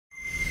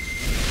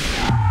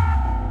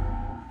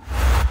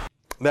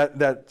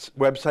that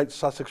website,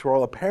 Sussex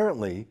Royal,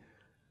 apparently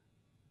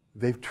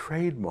they've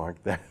trademarked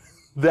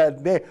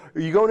that name.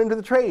 Are you going into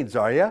the trades,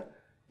 are you?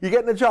 You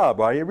getting a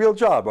job, are you? A real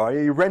job, are you?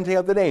 You're renting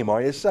out the name,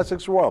 are you?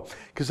 Sussex Royal.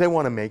 Because they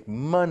want to make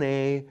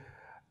money.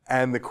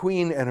 And the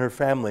Queen and her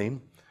family,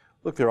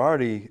 look, they're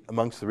already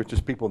amongst the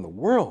richest people in the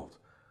world.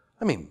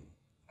 I mean,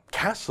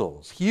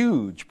 castles,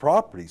 huge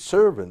properties,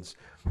 servants.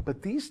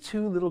 But these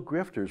two little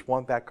grifters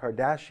want that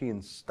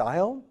Kardashian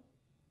style.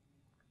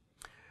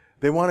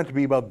 They want it to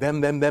be about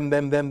them. They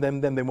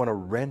want to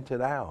rent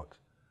it out.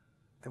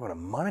 They want to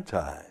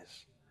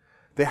monetize.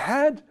 They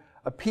had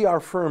a PR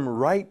firm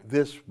write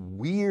this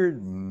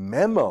weird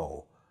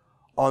memo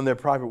on their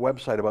private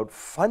website about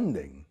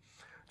funding,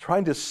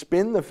 trying to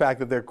spin the fact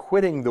that they're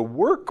quitting the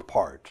work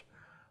part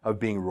of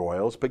being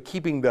royals, but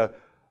keeping the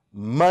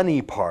money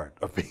part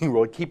of being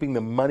royal, keeping the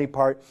money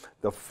part,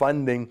 the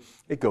funding.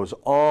 It goes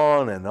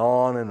on and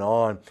on and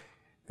on.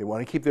 They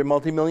want to keep their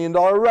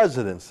multi-million-dollar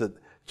residence that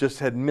just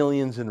had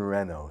millions in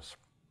renos.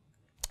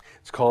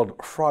 It's called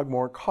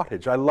Frogmore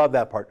Cottage. I love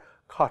that part.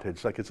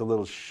 Cottage, like it's a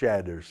little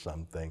shed or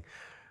something.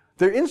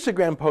 Their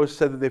Instagram post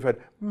said that they've had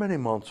many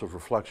months of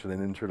reflection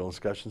and internal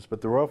discussions,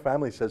 but the royal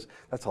family says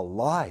that's a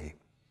lie.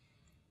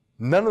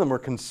 None of them were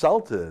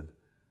consulted.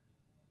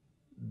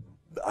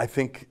 I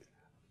think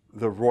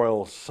the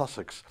Royal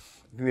Sussex,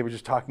 I think they were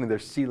just talking to their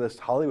C-list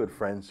Hollywood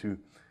friends who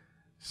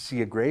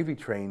see a gravy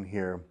train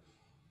here.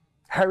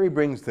 Harry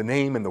brings the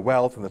name and the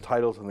wealth and the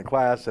titles and the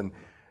class, and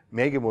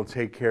Meghan will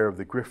take care of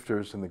the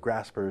grifters and the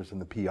graspers and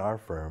the PR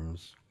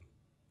firms.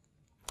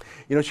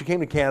 You know, she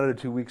came to Canada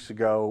 2 weeks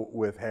ago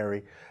with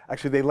Harry.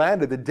 Actually, they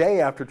landed the day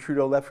after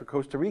Trudeau left for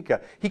Costa Rica.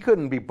 He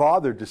couldn't be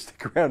bothered to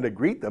stick around to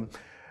greet them.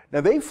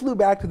 Now, they flew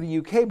back to the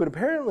UK, but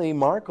apparently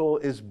Markle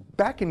is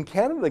back in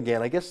Canada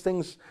again. I guess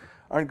things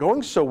aren't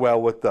going so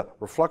well with the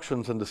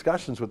reflections and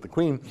discussions with the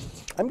Queen.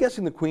 I'm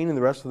guessing the Queen and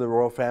the rest of the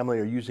royal family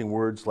are using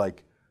words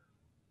like,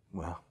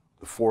 well,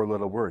 the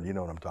four-letter word, you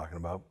know what I'm talking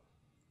about.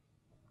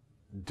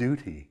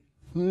 Duty.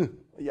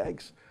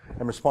 Yikes.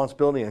 And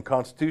responsibility and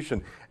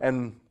constitution.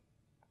 And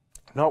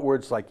not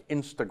words like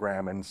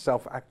Instagram and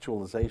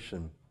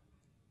self-actualization.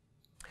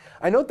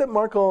 I note that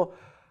Markle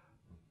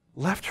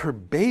left her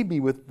baby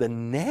with the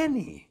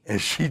nanny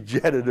as she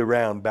jetted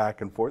around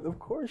back and forth. Of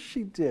course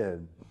she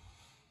did.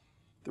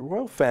 The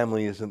royal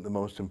family isn't the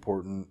most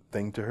important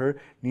thing to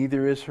her.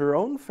 Neither is her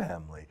own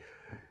family.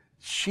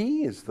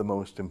 She is the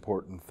most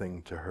important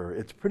thing to her.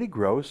 It's pretty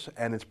gross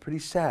and it's pretty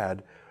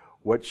sad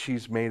what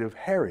she's made of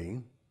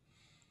Harry.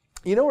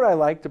 You know what I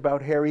liked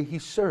about Harry? He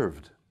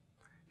served.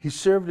 He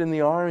served in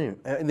the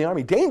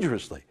army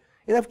dangerously,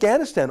 in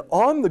Afghanistan,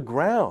 on the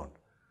ground,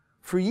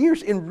 for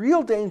years, in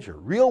real danger,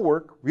 real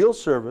work, real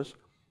service.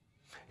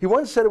 He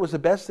once said it was the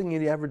best thing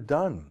he'd ever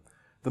done,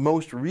 the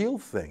most real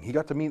thing. He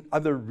got to meet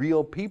other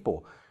real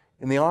people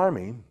in the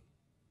army.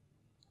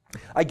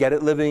 I get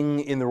it, living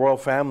in the royal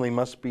family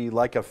must be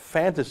like a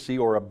fantasy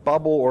or a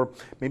bubble or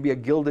maybe a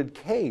gilded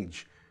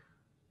cage.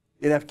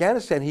 In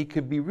Afghanistan, he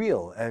could be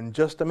real and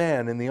just a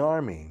man in the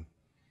army.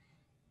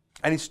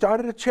 And he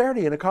started a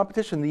charity and a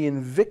competition, the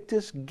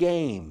Invictus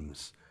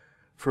Games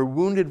for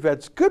wounded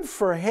vets. Good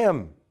for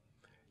him.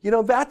 You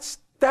know, that's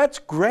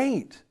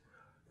great.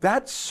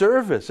 That's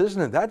service,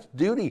 isn't it? That's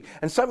duty.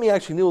 And something he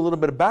actually knew a little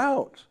bit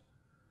about.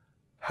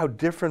 How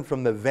different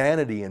from the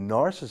vanity and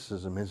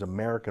narcissism his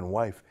American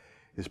wife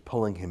is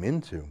pulling him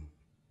into.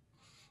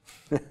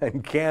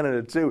 And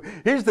Canada, too.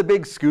 Here's the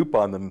big scoop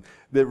on them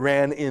that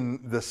ran in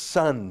the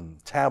Sun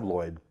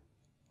tabloid.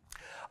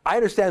 I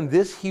understand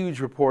this huge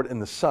report in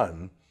the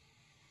Sun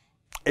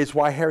is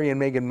why Harry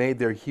and Meghan made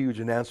their huge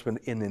announcement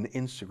in an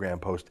Instagram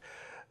post.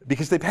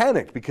 Because they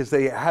panicked, because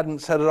they hadn't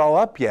set it all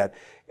up yet,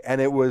 and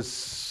it was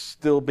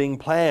still being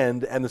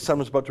planned, and the Sun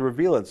was about to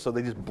reveal it, so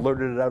they just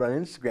blurted it out on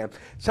Instagram.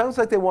 Sounds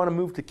like they want to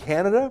move to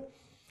Canada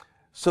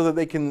so that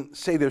they can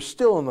say they're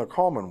still in the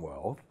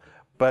Commonwealth,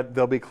 but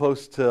they'll be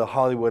close to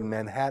Hollywood and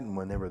Manhattan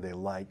whenever they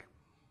like.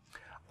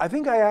 I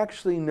think I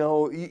actually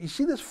know, you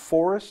see this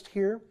forest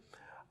here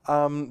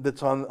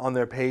that's on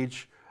their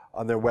page,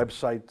 on their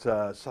website,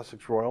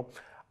 Sussex Royal?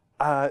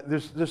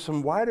 There's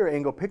some wider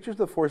angle pictures of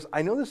the forest.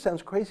 I know this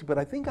sounds crazy, but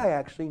I think I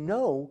actually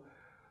know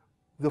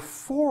the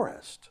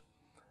forest.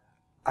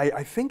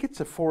 I think it's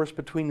a forest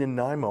between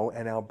Nanaimo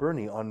and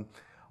Alberni on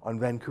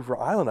Vancouver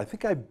Island. I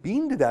think I've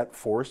been to that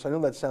forest. I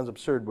know that sounds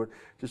absurd, but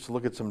just to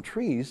look at some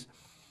trees.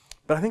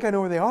 But I think I know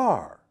where they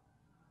are.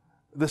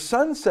 The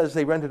Sun says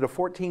they rented a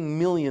 $14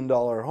 million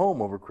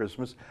home over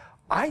Christmas.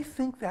 I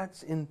think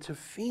that's in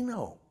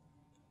Tofino.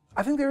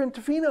 I think they're in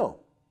Tofino.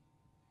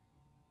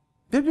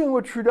 They're doing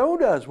what Trudeau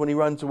does when he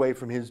runs away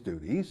from his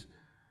duties.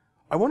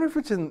 I wonder if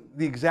it's in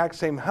the exact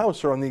same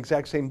house or on the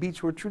exact same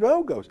beach where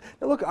Trudeau goes.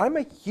 Now look, I'm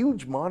a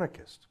huge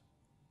monarchist,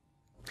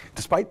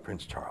 despite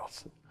Prince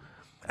Charles,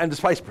 and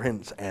despite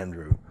Prince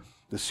Andrew,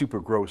 the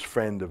super gross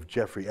friend of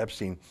Jeffrey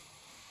Epstein.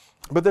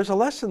 But there's a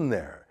lesson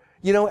there.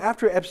 You know,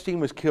 after Epstein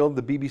was killed,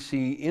 the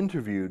BBC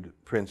interviewed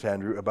Prince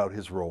Andrew about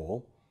his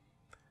role.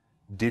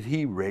 Did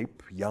he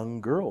rape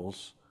young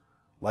girls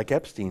like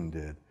Epstein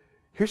did?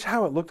 Here's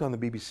how it looked on the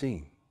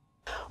BBC.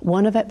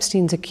 One of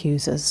Epstein's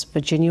accusers,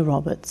 Virginia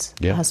Roberts,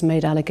 has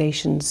made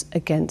allegations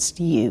against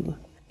you.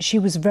 She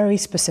was very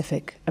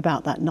specific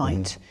about that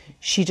night.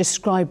 She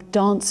described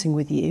dancing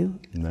with you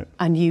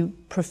and you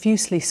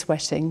profusely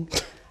sweating,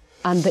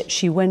 and that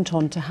she went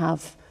on to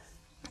have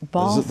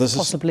bath,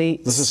 possibly.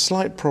 There's a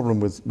slight problem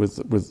with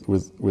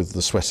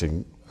the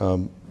sweating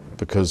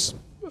because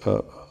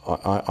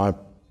I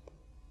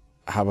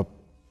have a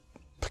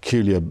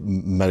peculiar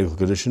medical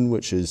condition,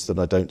 which is that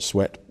I don't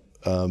sweat,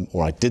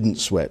 or I didn't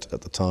sweat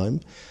at the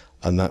time,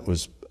 and that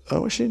was,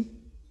 oh actually,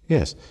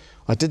 yes,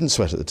 I didn't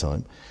sweat at the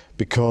time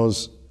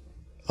because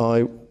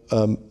I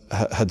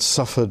had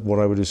suffered what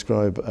I would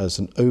describe as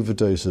an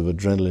overdose of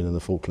adrenaline in the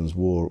Falklands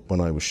War when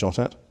I was shot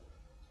at,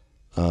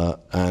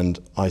 and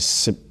I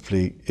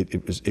simply,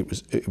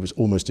 it was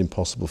almost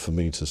impossible for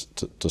me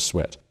to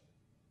sweat.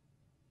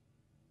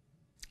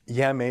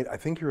 Yeah, mate, I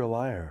think you're a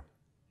liar.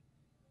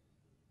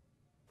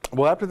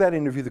 Well, after that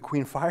interview, the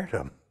Queen fired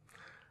him.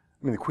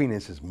 I mean, the Queen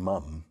is his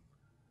mum.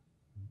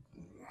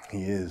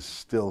 He is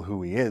still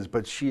who he is,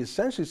 but she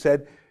essentially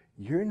said,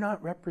 you're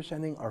not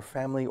representing our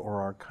family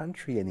or our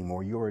country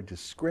anymore. You're a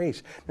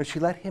disgrace. Now, she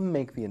let him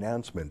make the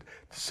announcement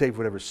to save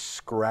whatever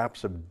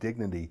scraps of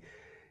dignity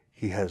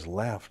he has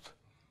left.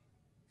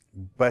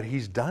 But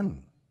he's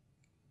done.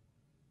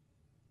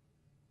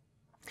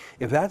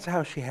 If that's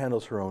how she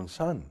handles her own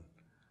son,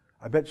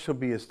 I bet she'll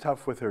be as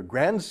tough with her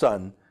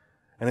grandson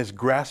and his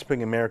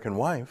grasping American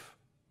wife.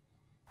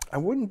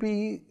 And wouldn't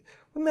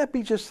that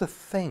be just a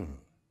thing?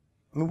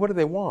 I mean, what do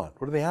they want?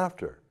 What are they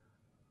after?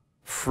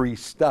 Free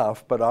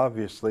stuff, but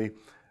obviously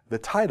the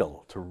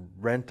title to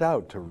rent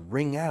out, to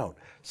ring out,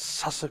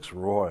 Sussex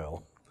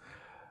Royal.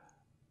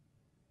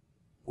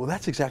 Well,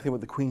 that's exactly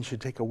what the Queen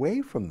should take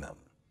away from them.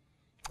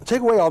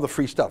 Take away all the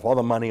free stuff, all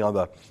the money, all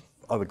the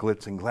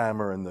glitz and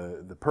glamour and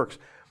the perks,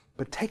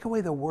 but take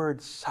away the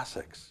word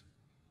Sussex.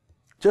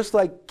 Just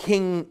like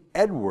King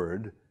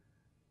Edward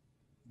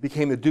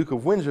became the Duke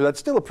of Windsor,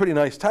 that's still a pretty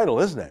nice title,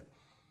 isn't it?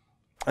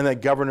 And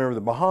that Governor of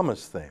the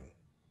Bahamas thing.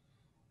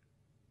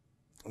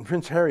 And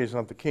Prince Harry is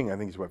not the king. I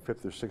think he's about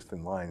 5th or 6th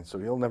in line, so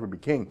he'll never be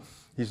king.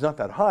 He's not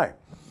that high.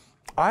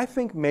 I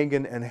think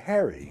Meghan and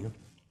Harry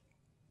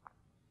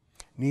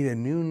need a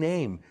new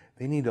name.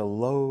 They need a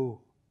low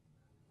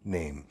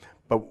name,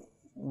 but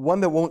one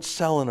that won't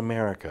sell in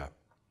America.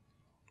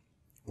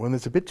 One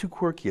that's a bit too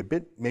quirky, a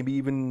bit maybe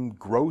even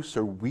gross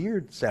or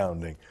weird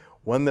sounding.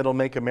 One that'll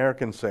make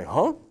Americans say,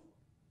 huh?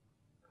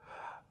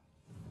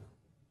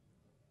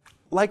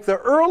 Like the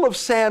Earl of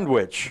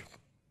Sandwich.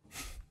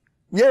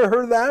 You ever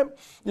heard of that?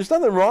 There's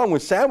nothing wrong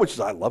with sandwiches.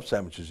 I love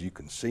sandwiches, you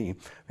can see. I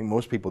think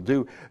most people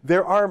do.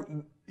 There are,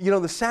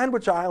 the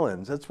Sandwich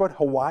Islands, that's what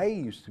Hawaii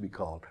used to be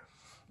called.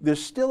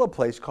 There's still a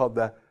place called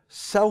the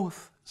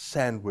South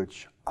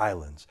Sandwich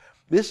Islands.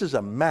 This is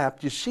a map.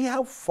 Do you see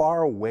how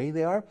far away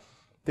they are?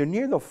 They're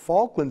near the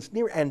Falklands,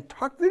 near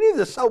Antarctica, they're near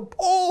the South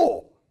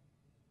Pole.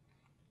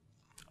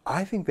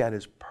 I think that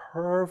is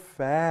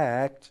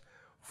perfect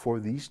for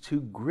these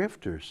two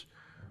grifters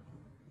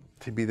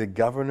to be the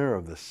governor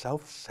of the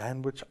South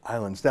Sandwich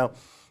Islands. Now,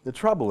 the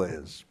trouble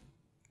is,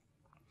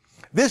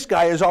 this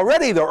guy is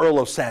already the Earl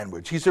of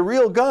Sandwich. He's a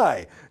real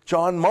guy,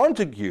 John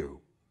Montague.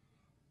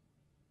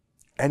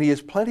 And he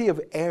has plenty of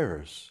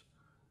heirs.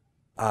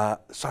 So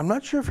I'm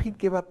not sure if he'd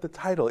give up the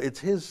title. It's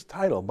his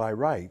title by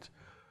right.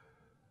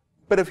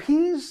 But if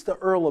he's the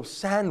Earl of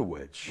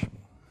Sandwich,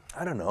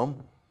 I don't know,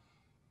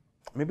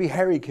 maybe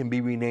Harry can be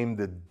renamed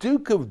the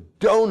Duke of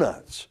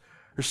Donuts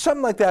or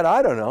something like that,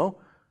 I don't know.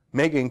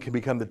 Meghan can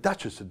become the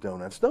Duchess of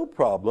Donuts, no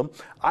problem.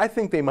 I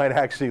think they might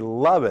actually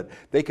love it.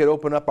 They could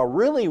open up a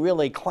really,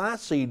 really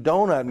classy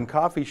donut and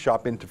coffee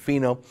shop in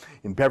Tofino,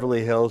 in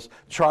Beverly Hills,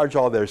 charge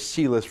all their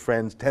C-list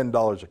friends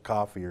 $10 a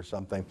coffee or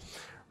something.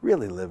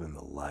 Really living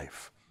the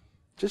life.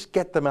 Just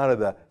get them out of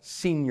the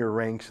senior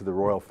ranks of the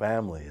royal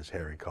family, as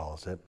Harry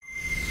calls it.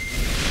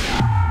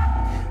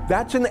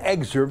 That's an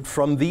excerpt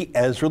from the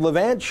Ezra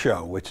Levant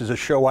Show, which is a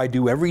show I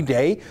do every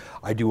day.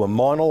 I do a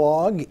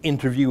monologue,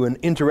 interview an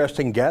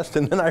interesting guest,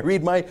 and then I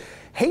read my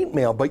hate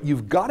mail. But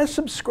you've got to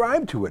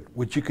subscribe to it,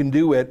 which you can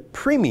do at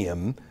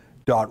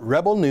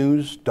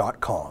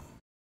premium.rebelnews.com.